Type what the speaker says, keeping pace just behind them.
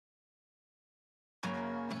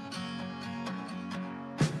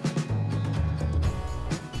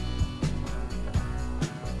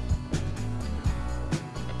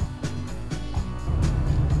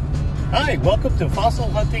Hi, welcome to Fossil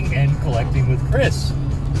Hunting and Collecting with Chris.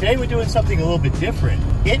 Today we're doing something a little bit different.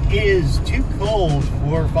 It is too cold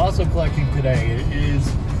for fossil collecting today. It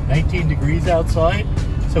is 19 degrees outside.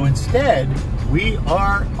 So instead, we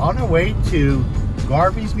are on our way to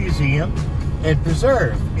Garvies Museum and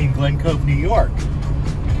Preserve in Glen Cove, New York.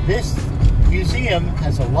 This museum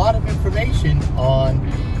has a lot of information on,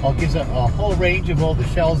 gives a whole range of all the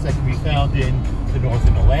shells that can be found in the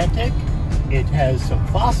Northern Atlantic. It has some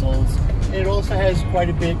fossils, and it also has quite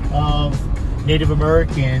a bit of Native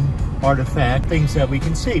American artifact things that we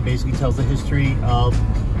can see. Basically tells the history of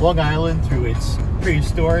Long Island through its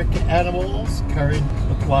prehistoric animals, current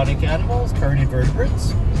aquatic animals, current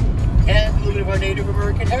invertebrates, and a little bit of our Native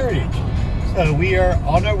American heritage. So we are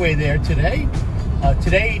on our way there today.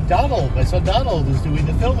 Today, Donald, my son Donald, is doing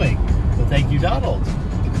the filming. So thank you, Donald.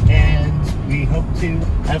 And we hope to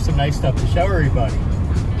have some nice stuff to show everybody.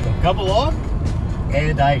 So come along,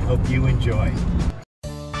 and I hope you enjoy.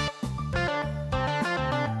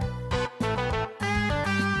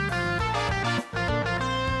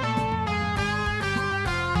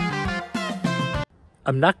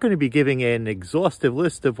 I'm not going to be giving an exhaustive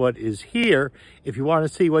list of what is here. If you want to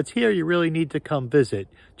see what's here, you really need to come visit.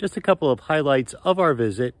 Just a couple of highlights of our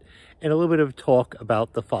visit and a little bit of talk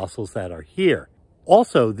about the fossils that are here.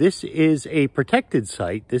 Also, this is a protected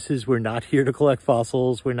site. We're not here to collect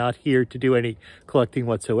fossils. We're not here to do any collecting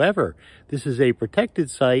whatsoever. This is a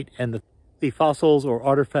protected site, and the fossils or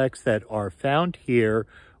artifacts that are found here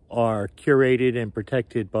are curated and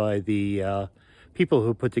protected by the people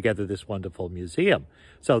who put together this wonderful museum.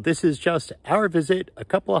 So this is just our visit, a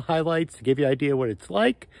couple of highlights to give you an idea what it's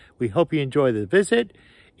like. We hope you enjoy the visit.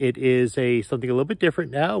 It is something a little bit different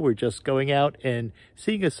now. We're just going out and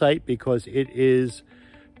seeing a site because it is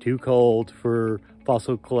too cold for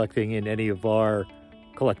fossil collecting in any of our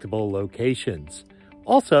collectible locations.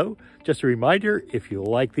 Also, just a reminder, if you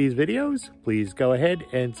like these videos, please go ahead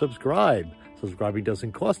and subscribe. Subscribing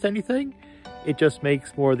doesn't cost anything. It just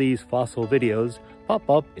makes more of these fossil videos pop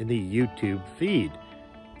up in the YouTube feed.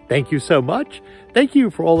 Thank you so much. Thank you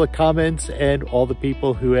for all the comments and all the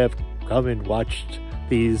people who have come and watched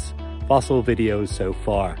these fossil videos so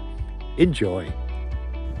far. Enjoy.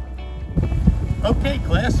 Okay,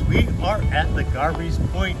 class, we are at the Garvies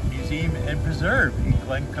Point Museum and Preserve in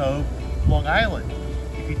Glen Cove, Long Island.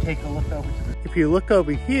 If you look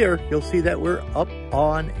over here, you'll see that we're up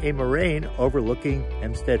on a moraine overlooking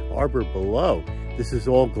Hempstead Harbor below. This is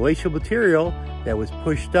all glacial material that was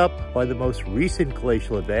pushed up by the most recent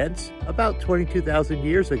glacial events about 22,000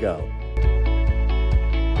 years ago.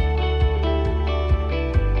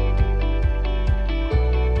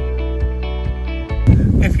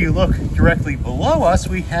 If you look directly below us,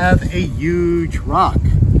 we have a huge rock.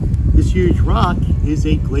 This huge rock is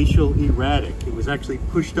a glacial erratic. It was actually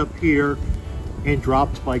pushed up here and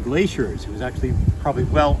dropped by glaciers. It was actually probably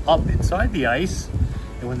well up inside the ice,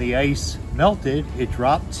 and when the ice melted, it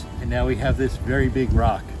dropped, and now we have this very big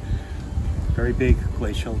rock, very big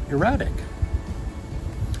glacial erratic.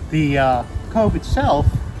 The cove itself,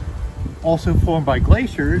 also formed by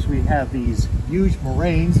glaciers, we have these huge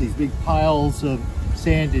moraines, these big piles of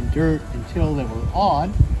sand and dirt and till that were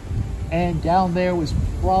on, and down there was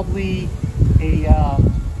probably a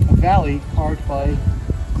valley carved by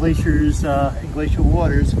glaciers and glacial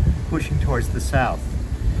waters pushing towards the south.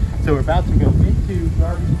 So we're about to go into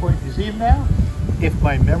Garvies Point Museum now. If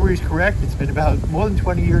my memory is correct, it's been about more than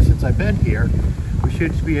 20 years since I've been here. We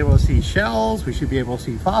should be able to see shells, we should be able to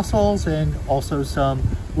see fossils, and also some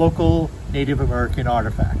local Native American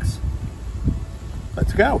artifacts.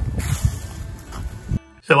 Let's go.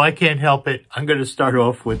 So I can't help it. I'm going to start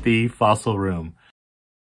off with the fossil room.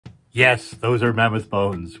 Yes, those are mammoth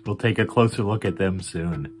bones. We'll take a closer look at them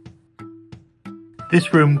soon.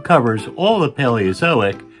 This room covers all the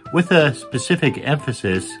Paleozoic with a specific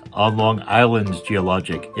emphasis on Long Island's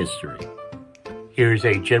geologic history. Here's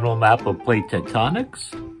a general map of plate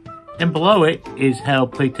tectonics, and below it is how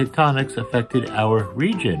plate tectonics affected our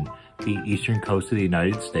region, the eastern coast of the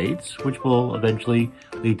United States, which will eventually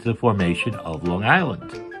lead to the formation of Long Island.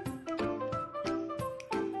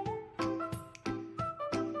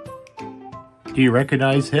 Do you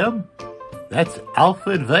recognize him? That's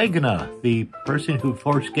Alfred Wegener, the person who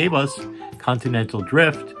first gave us continental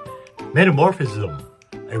drift. Metamorphism,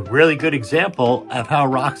 a really good example of how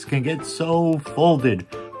rocks can get so folded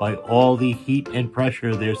by all the heat and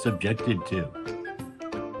pressure they're subjected to.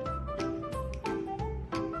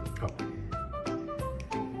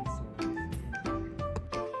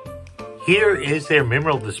 Here is their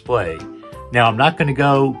mineral display. Now, I'm not going to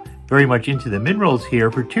go very much into the minerals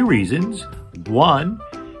here for two reasons. One,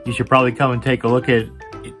 you should probably come and take a look at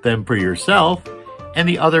them for yourself. And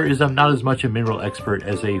the other is I'm not as much a mineral expert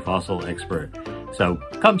as a fossil expert. So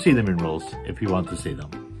come see the minerals if you want to see them.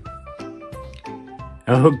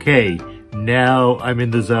 Okay, now I'm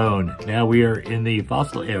in the zone. Now we are in the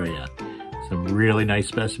fossil area. Some really nice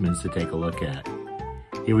specimens to take a look at.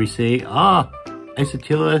 Here we see,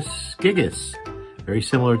 Isotylus gigas. Very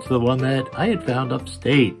similar to the one that I had found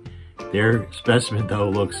upstate. Their specimen though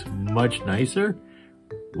looks much nicer.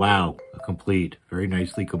 Wow, very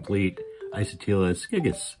nicely complete Isotylus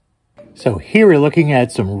gigas. So here we're looking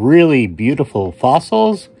at some really beautiful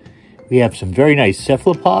fossils. We have some very nice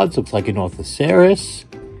cephalopods, looks like an Orthoceras.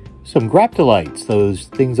 Some graptolites, those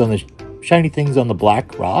things on the shiny things on the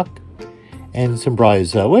black rock. And some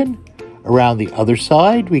bryozoan. Around the other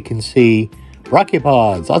side, we can see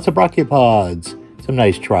brachiopods, lots of brachiopods. Some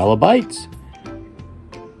nice trilobites.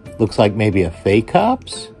 Looks like maybe a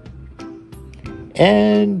phacops.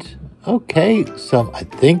 And, okay, I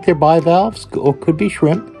think they're bivalves, or could be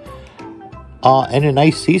shrimp. And a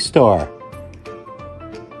nice sea star.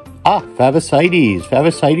 Favosites.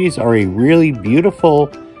 Favosites are a really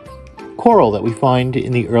beautiful coral that we find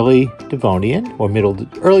in the early Devonian, or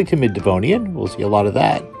early to mid-Devonian. We'll see a lot of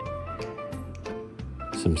that.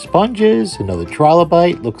 Some sponges, another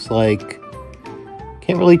trilobite. Looks like,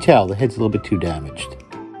 can't really tell. The head's a little bit too damaged.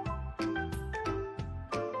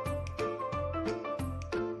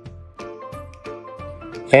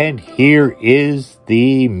 And here is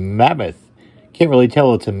the mammoth. Can't really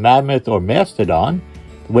tell if it's a mammoth or mastodon.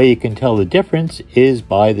 The way you can tell the difference is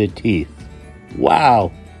by the teeth.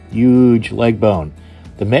 Wow, huge leg bone.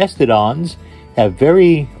 The mastodons have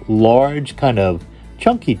very large, kind of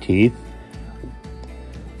chunky teeth,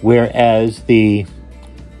 whereas the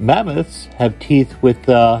mammoths have teeth with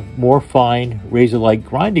more fine razor-like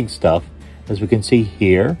grinding stuff, as we can see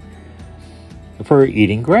here, for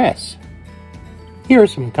eating grass. Here are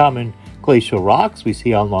some common glacial rocks we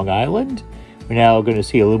see on Long Island. We're now going to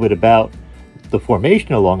see a little bit about the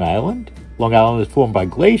formation of Long Island. Long Island is formed by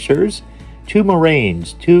glaciers, two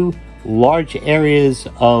moraines, two large areas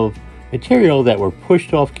of material that were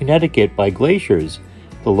pushed off Connecticut by glaciers.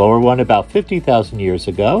 The lower one about 50,000 years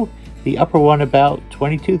ago, the upper one about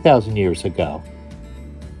 22,000 years ago.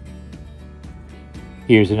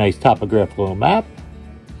 Here's a nice topographical map.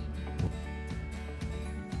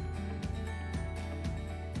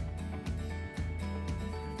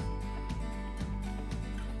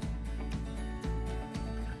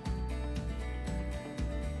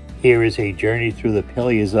 Here is a journey through the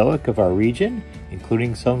Paleozoic of our region,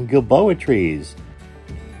 including some Gilboa trees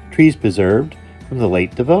preserved from the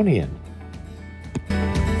late Devonian.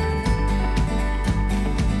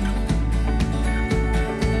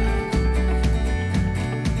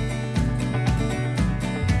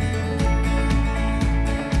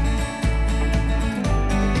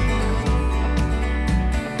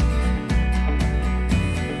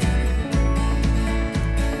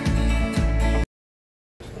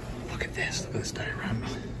 Look at this diagram.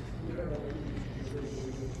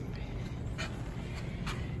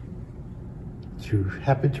 Do you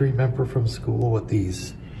happen to remember from school what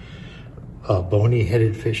these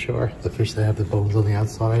bony-headed fish are? The fish that have the bones on the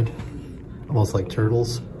outside? Almost like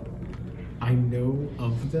turtles? I know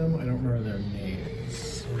of them, I don't remember their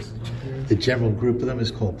names. The general group of them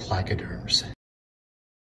is called placoderms.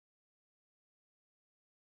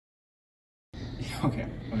 Okay,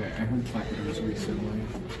 I heard placoderms recently.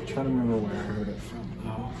 I'm trying to remember where I heard it from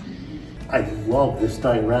though. I love this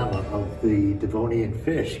diorama of the Devonian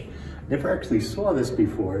fish. Never actually saw this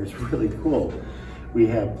before. It's really cool. We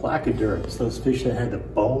have placoderms, those fish that had the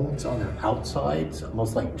bones on their outsides,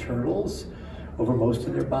 almost like turtles, over most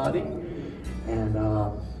of their body. And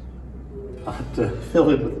I'll have to fill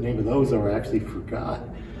in what the name of those are. I actually forgot.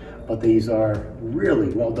 But these are really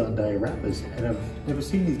well done dioramas, and I've never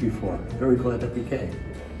seen these before. I'm very glad that we came.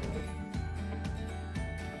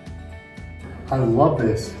 I love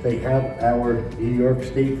this. They have our New York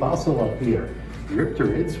State fossil up here.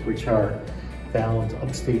 Riptorids, which are found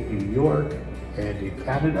upstate New York and in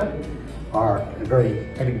Canada, are a very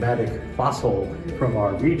enigmatic fossil from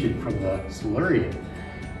our region, from the Silurian.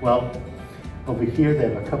 Well, over here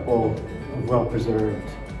they have a couple of well-preserved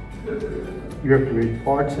Riptorid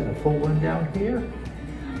parts and a full one down here.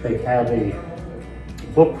 They have a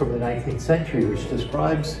book from the 19th century which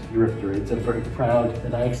describes Eurypterids. I'm very proud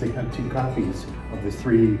that I actually have 2 copies of the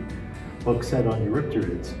 3 book set on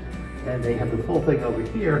Eurypterids. And they have the full thing over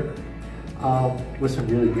here with some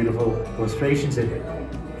really beautiful illustrations in it.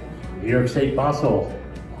 New York State fossil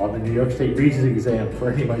on the New York State Regents exam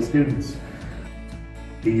for any of my students.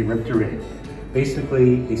 The Eurypterid,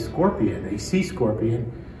 basically a scorpion, a sea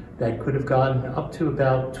scorpion that could have gone up to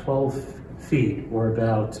about 12 feet or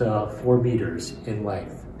about 4 meters in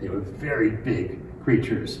length. They were very big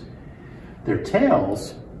creatures. Their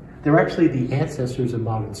tails, they're actually the ancestors of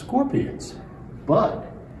modern scorpions,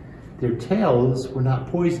 but their tails were not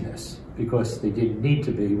poisonous because they didn't need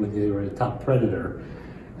to be when they were a top predator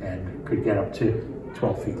and could get up to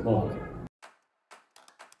 12 feet long.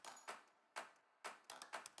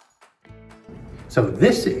 So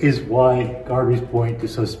this is why Garvies Point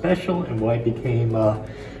is so special and why it became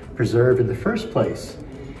preserved in the first place.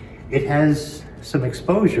 It has some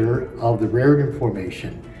exposure of the Raritan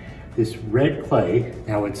Formation. This red clay,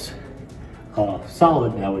 now it's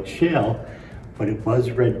solid, now it's shale, but it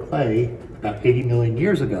was red clay about 80 million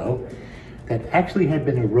years ago that actually had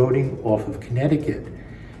been eroding off of Connecticut.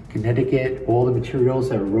 Connecticut, all the materials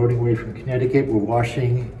that were eroding away from Connecticut were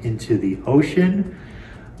washing into the ocean.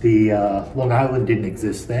 The Long Island didn't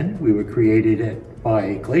exist then. We were created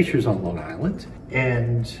by glaciers on Long Island,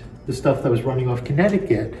 and the stuff that was running off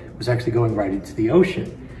Connecticut was actually going right into the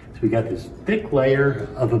ocean. So we got this thick layer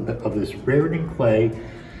of this Raritan clay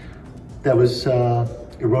that was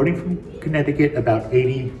eroding from Connecticut about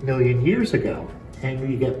 80 million years ago. And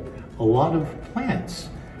you get a lot of plants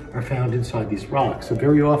are found inside these rocks. So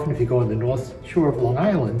very often if you go on the north shore of Long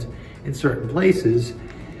Island, in certain places,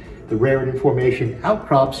 the Raritan Formation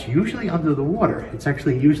outcrops usually under the water. It's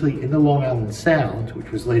actually usually in the Long Island Sound,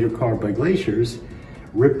 which was later carved by glaciers,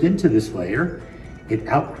 ripped into this layer. It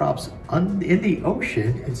outcrops in the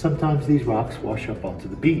ocean, and sometimes these rocks wash up onto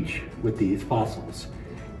the beach with these fossils.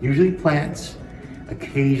 Usually plants,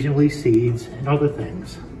 occasionally seeds, and other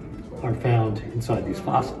things are found inside these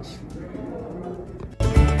fossils.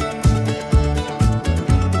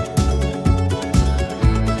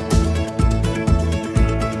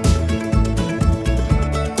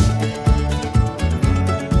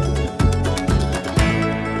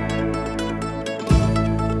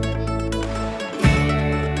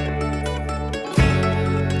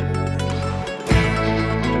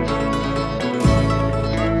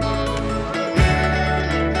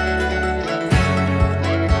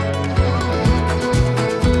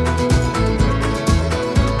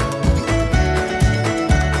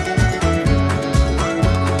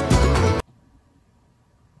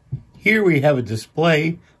 Here we have a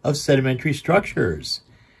display of sedimentary structures.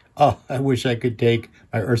 Oh, I wish I could take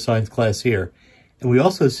my earth science class here. And we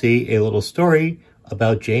also see a little story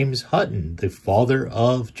about James Hutton, the father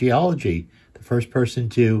of geology, the first person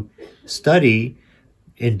to study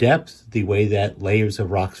in depth the way that layers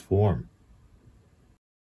of rocks form.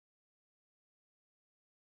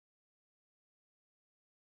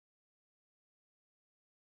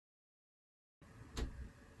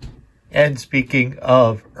 And speaking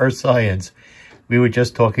of earth science, we were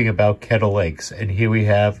just talking about Kettle Lakes, and here we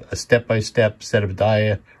have a step-by-step set of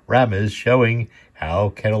dioramas showing how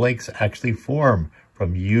Kettle Lakes actually form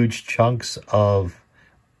from huge chunks of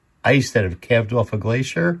ice that have calved off a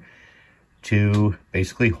glacier to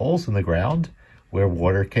basically holes in the ground where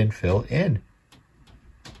water can fill in.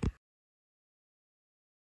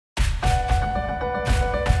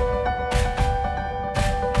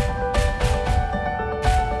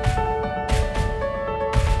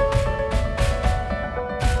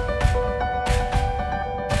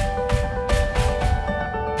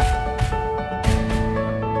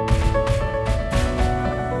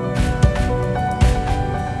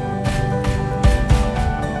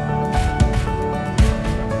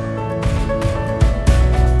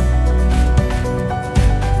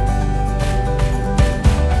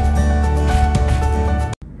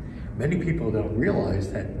 Many people don't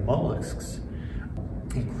realize that mollusks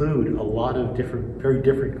include a lot of very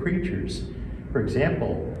different creatures. For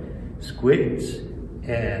example, squids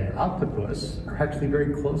and octopus are actually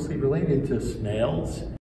very closely related to snails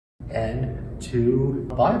and to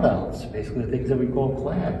bivalves, basically things that we call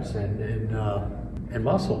clams, and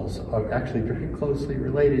mussels are actually very closely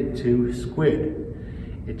related to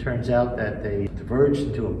squid. It turns out that they diverged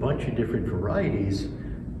into a bunch of different varieties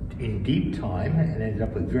in deep time and ended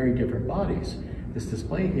up with very different bodies. This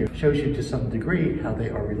display here shows you to some degree how they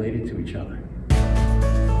are related to each other.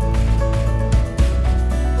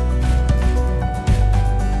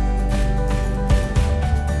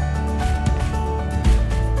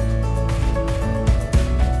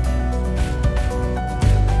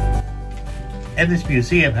 And this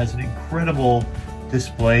museum has an incredible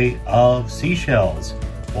display of seashells,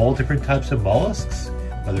 all different types of mollusks,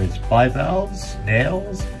 whether it's bivalves,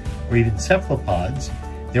 snails, or even cephalopods.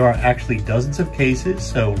 There are actually dozens of cases,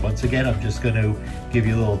 so once again, I'm just going to give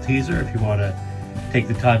you a little teaser. If you want to take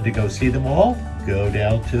the time to go see them all, go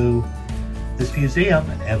down to this museum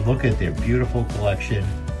and look at their beautiful collection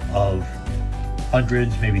of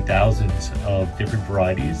hundreds, maybe thousands of different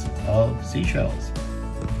varieties of seashells.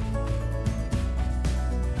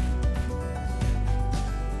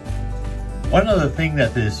 One other thing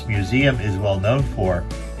that this museum is well known for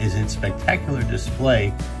is its spectacular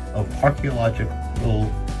display of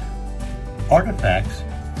archaeological artifacts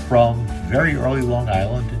from very early Long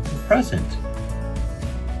Island to the present.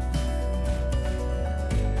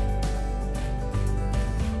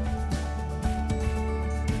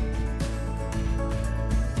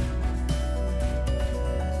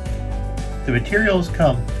 The materials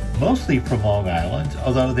come mostly from Long Island,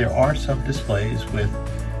 although there are some displays with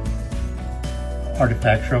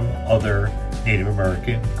artifacts from other Native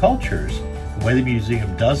American cultures. The way the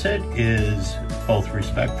museum does it is both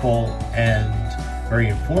respectful and very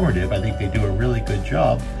informative. I think they do a really good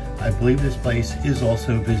job. I believe this place is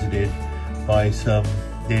also visited by some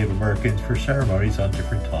Native Americans for ceremonies on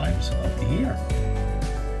different times of the year.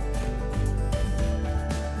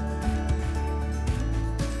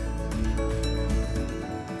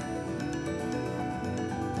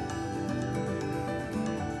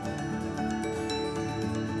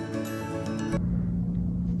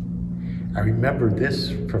 I remember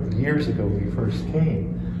this from years ago when we first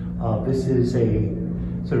came. This is a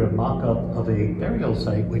sort of mock-up of a burial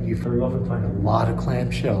site where you very often find a lot of clam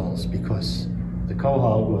shells, because the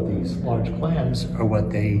quahog, or these large clams, are one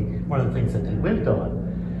of the things that they lived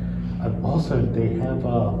on. Also, they have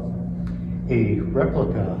a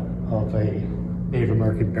replica of a Native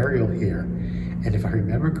American burial here. And if I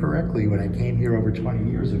remember correctly, when I came here over 20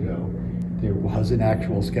 years ago, there was an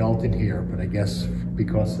actual skeleton here, but I guess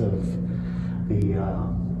because of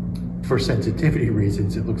for sensitivity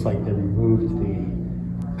reasons, it looks like they removed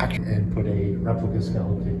the action and put a replica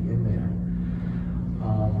skeleton in there.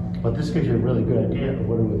 But this gives you a really good idea of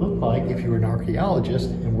what it would look like if you were an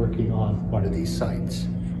archaeologist and working on one of these sites.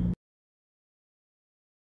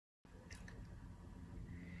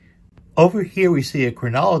 Over here we see a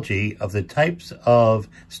chronology of the types of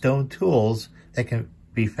stone tools that can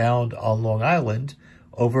be found on Long Island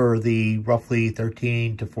over the roughly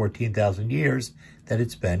 13 to 14,000 years that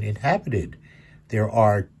it's been inhabited. There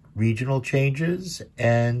are regional changes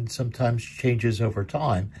and sometimes changes over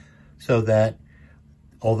time, so that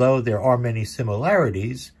although there are many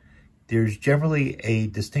similarities, there's generally a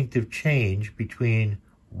distinctive change between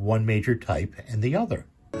one major type and the other.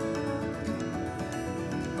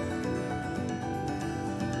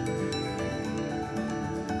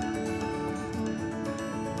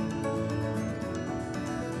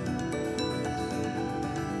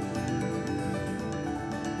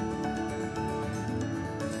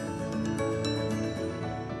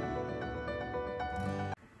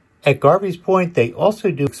 At Garvies Point, they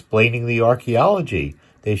also do explaining the archaeology.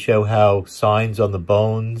 They show how signs on the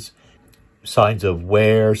bones, signs of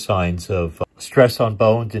wear, signs of stress on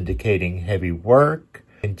bones indicating heavy work.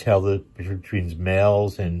 You can tell the difference between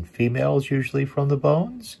males and females usually from the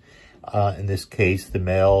bones. In this case, the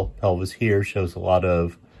male pelvis here shows a lot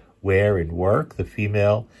of wear and work. The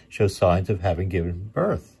female shows signs of having given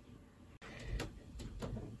birth.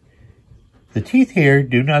 The teeth here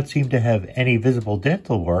do not seem to have any visible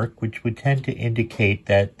dental work, which would tend to indicate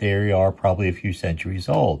that they are probably a few centuries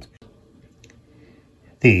old.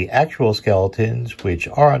 The actual skeletons, which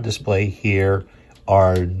are on display here,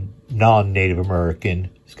 are non-Native American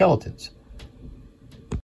skeletons.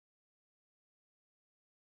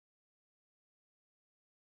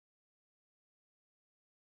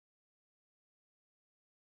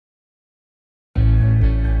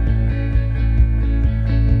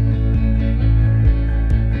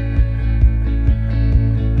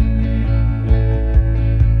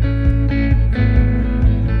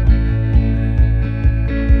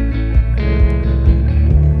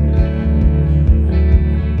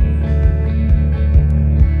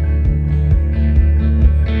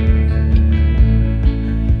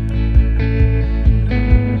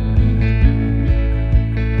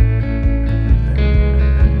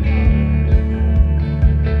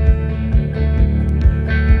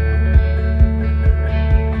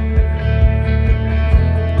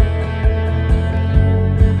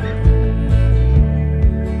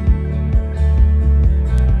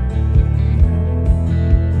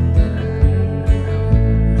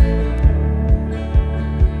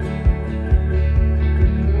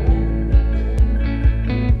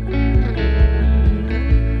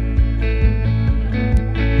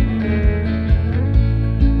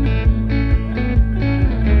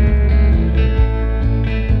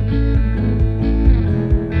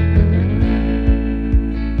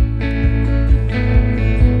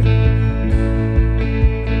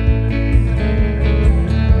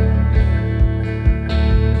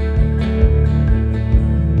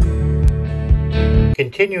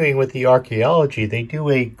 Continuing with the archaeology, they do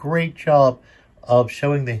a great job of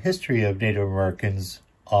showing the history of Native Americans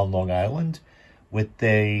on Long Island with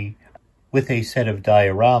a set of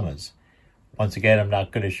dioramas. Once again, I'm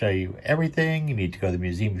not going to show you everything. You need to go to the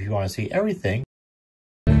museum if you want to see everything.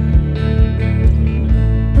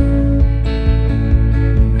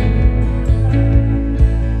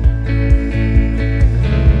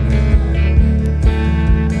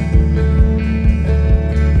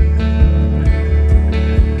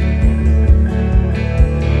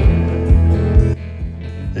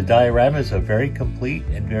 The dioramas are very complete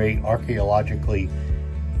and very archaeologically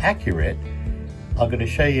accurate. I'm going to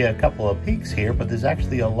show you a couple of peaks here, but there's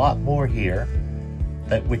actually a lot more here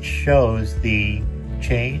which shows the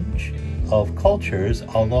change of cultures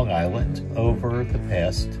on Long Island over the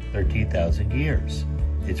past 13,000 years.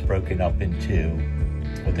 It's broken up into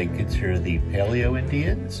what they consider the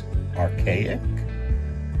Paleo-Indians, Archaic,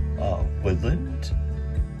 Woodland,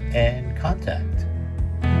 and Contact.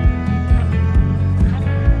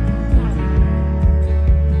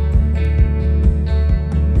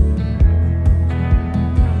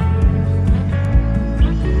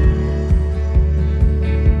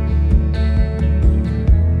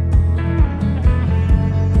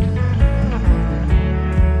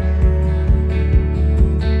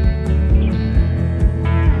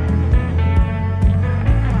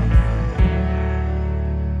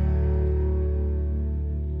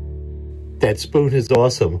 That spoon is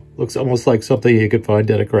awesome. Looks almost like something you could find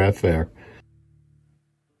at a craft fair.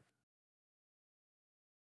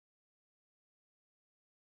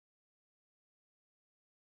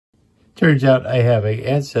 Turns out I have an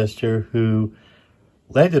ancestor who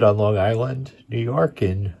landed on Long Island, New York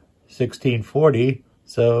in 1640,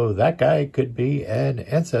 so that guy could be an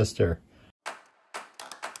ancestor.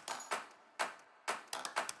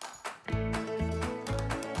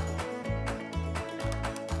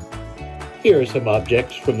 Here are some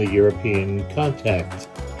objects from the European Contact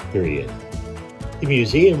period. The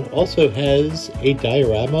museum also has a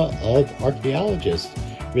diorama of archaeologists,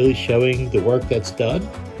 really showing the work that's done,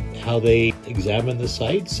 how they examine the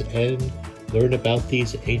sites, and learn about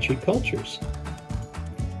these ancient cultures.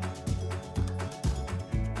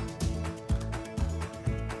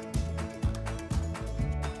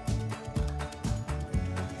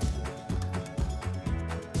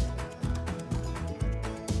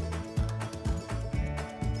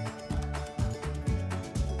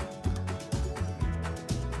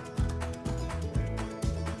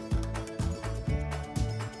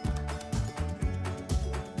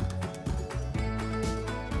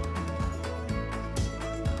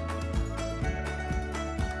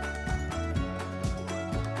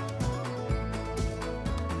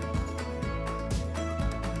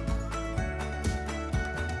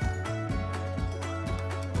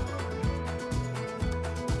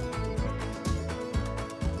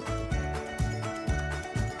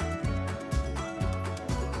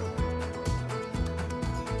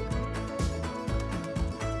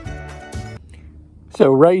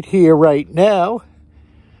 So right here, right now,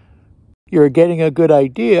 you're getting a good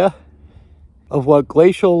idea of what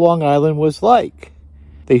glacial Long Island was like.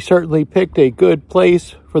 They certainly picked a good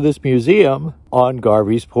place for this museum on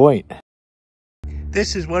Garvies Point.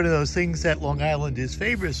 This is one of those things that Long Island is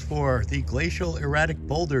famous for, the glacial erratic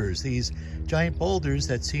boulders, these giant boulders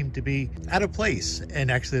that seem to be out of place. And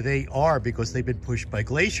actually they are, because they've been pushed by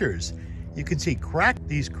glaciers. You can see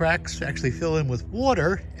these cracks actually fill in with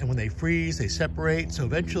water, and when they freeze, they separate. So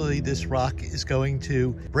eventually this rock is going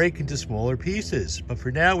to break into smaller pieces. But for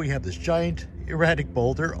now, we have this giant erratic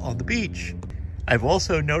boulder on the beach. I've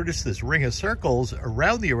also noticed this ring of circles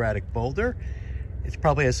around the erratic boulder. It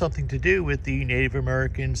probably has something to do with the Native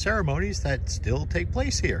American ceremonies that still take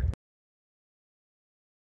place here.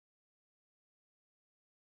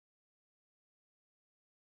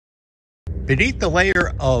 Beneath the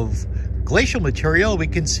layer of glacial material, we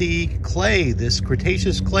can see clay. This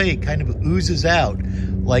Cretaceous clay kind of oozes out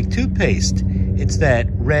like toothpaste. It's that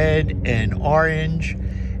red and orange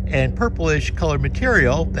and purplish colored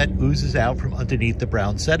material that oozes out from underneath the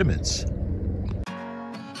brown sediments.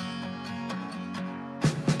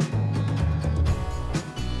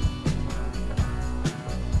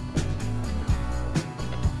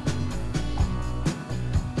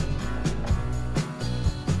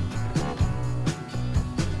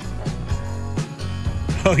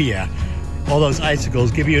 Oh yeah, all those icicles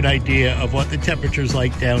give you an idea of what the temperature's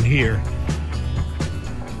like down here.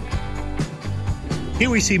 Here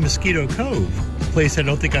we see Mosquito Cove, a place I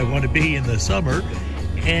don't think I want to be in the summer,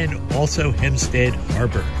 and also Hempstead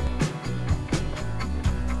Harbor.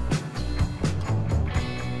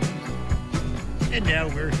 And now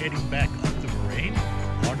we're heading back up the moraine.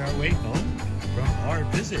 our way home from our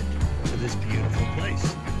visit to this beautiful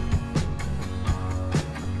place.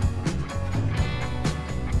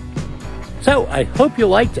 So I hope you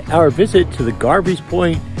liked our visit to the Garvies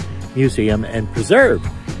Point Museum and Preserve.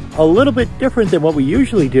 A little bit different than what we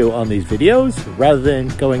usually do on these videos. Rather than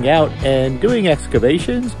going out and doing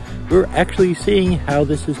excavations, we're actually seeing how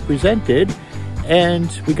this is presented, and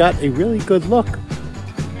we got a really good look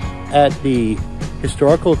at the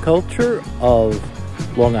historical culture of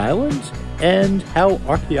Long Island and how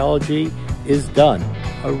archaeology is done.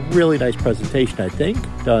 A really nice presentation, I think,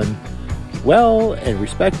 done well and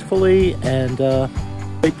respectfully, and a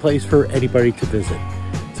great place for anybody to visit.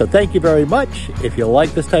 So thank you very much. If you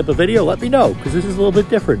like this type of video, let me know, because this is a little bit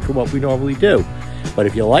different from what we normally do. But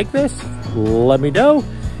if you like this, let me know.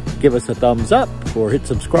 Give us a thumbs up or hit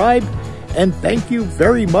subscribe. And thank you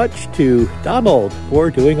very much to Donald for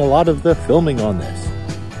doing a lot of the filming on this.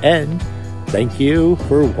 And thank you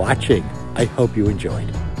for watching. I hope you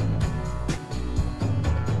enjoyed.